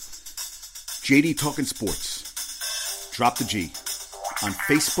JD Talking Sports. Drop the G on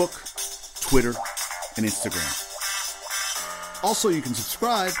Facebook, Twitter, and Instagram. Also, you can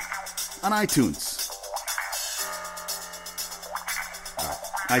subscribe on iTunes. All right,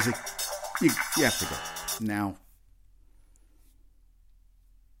 Isaac, you have to go. Now,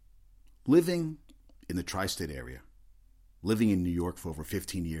 living in the tri-state area, living in New York for over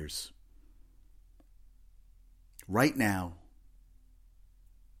 15 years, right now,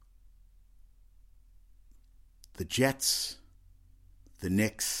 the Jets, the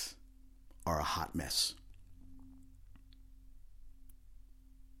Knicks are a hot mess.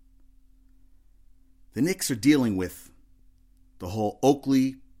 The Knicks are dealing with the whole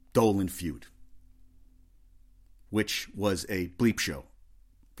Oakley-Dolan feud, which was a bleep show.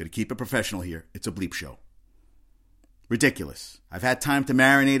 Going to keep it professional here. It's a bleep show. Ridiculous. I've had time to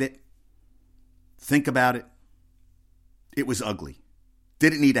marinate it, think about it. It was ugly.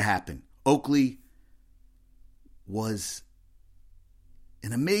 Didn't need to happen. Oakley was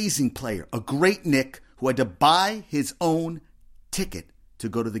an amazing player, a great Knick who had to buy his own ticket to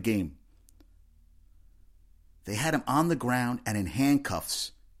go to the game. They had him on the ground and in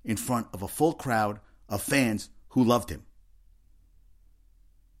handcuffs in front of a full crowd of fans who loved him.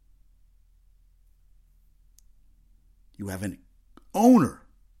 You have an owner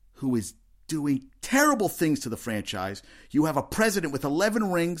who is doing terrible things to the franchise. You have a president with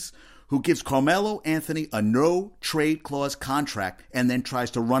 11 rings who gives Carmelo Anthony a no-trade clause contract and then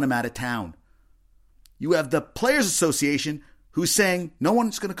tries to run him out of town. You have the Players Association who's saying no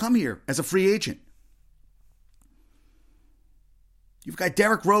one's going to come here as a free agent. You've got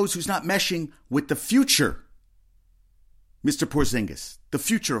Derrick Rose who's not meshing with the future Mr. Porzingis, the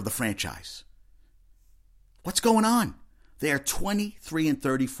future of the franchise. What's going on? They are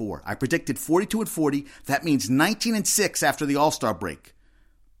 23-34. I predicted 42-40. That means 19-6 after the All-Star break.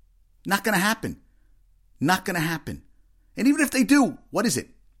 Not going to happen. Not going to happen. And even if they do, what is it?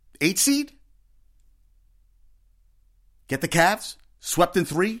 8 seed? Get the Cavs? Swept in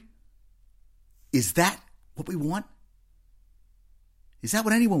 3? Is that what we want? Is that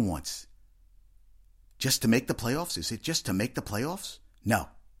what anyone wants? Just to make the playoffs? Is it just to make the playoffs? No.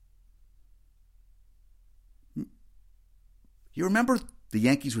 You remember the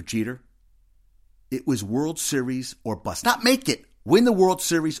Yankees with Jeter? It was World Series or bust. Not make it. Win the World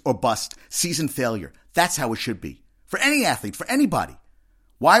Series or bust. Season failure. That's how it should be. For any athlete, for anybody.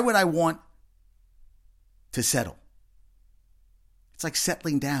 Why would I want to settle? It's like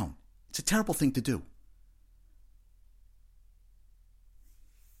settling down. It's a terrible thing to do.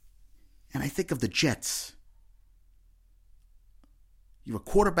 And I think of the Jets. You have a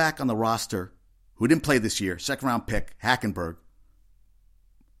quarterback on the roster who didn't play this year, second-round pick, Hackenberg.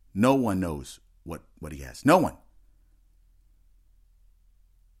 No one knows what he has. No one.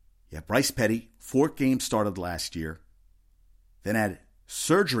 You have Bryce Petty, 4 games started last year, then had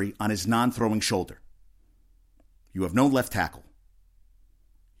surgery on his non-throwing shoulder. You have no left tackle.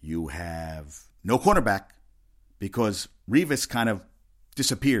 You have no cornerback because Revis kind of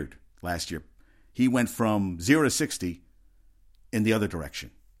disappeared last year. He went from 0 to 60 in the other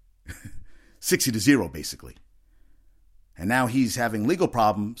direction. 60 to 0, basically. And now he's having legal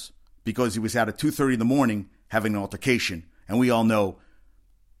problems because he was out at 2:30 in the morning having an altercation. And we all know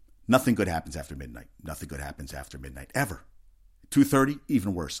nothing good happens after midnight. Nothing good happens after midnight, ever. 2:30,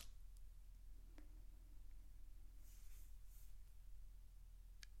 even worse.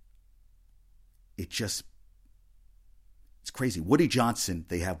 It's crazy. Woody Johnson,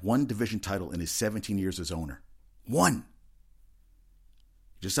 they have 1 division title in his 17 years as owner. 1. You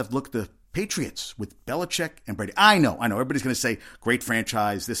just have to look at the Patriots with Belichick and Brady. I know. Everybody's going to say, great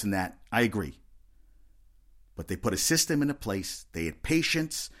franchise, this and that. I agree. But they put a system into place. They had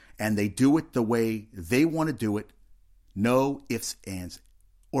patience, and they do it the way they want to do it. No ifs, ands,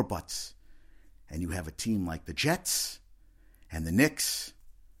 or buts. And you have a team like the Jets and the Knicks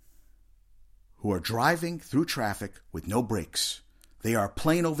who are driving through traffic with no brakes. They are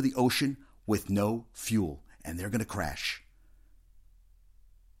playing over the ocean with no fuel, and they're going to crash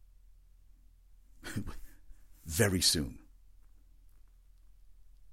very soon.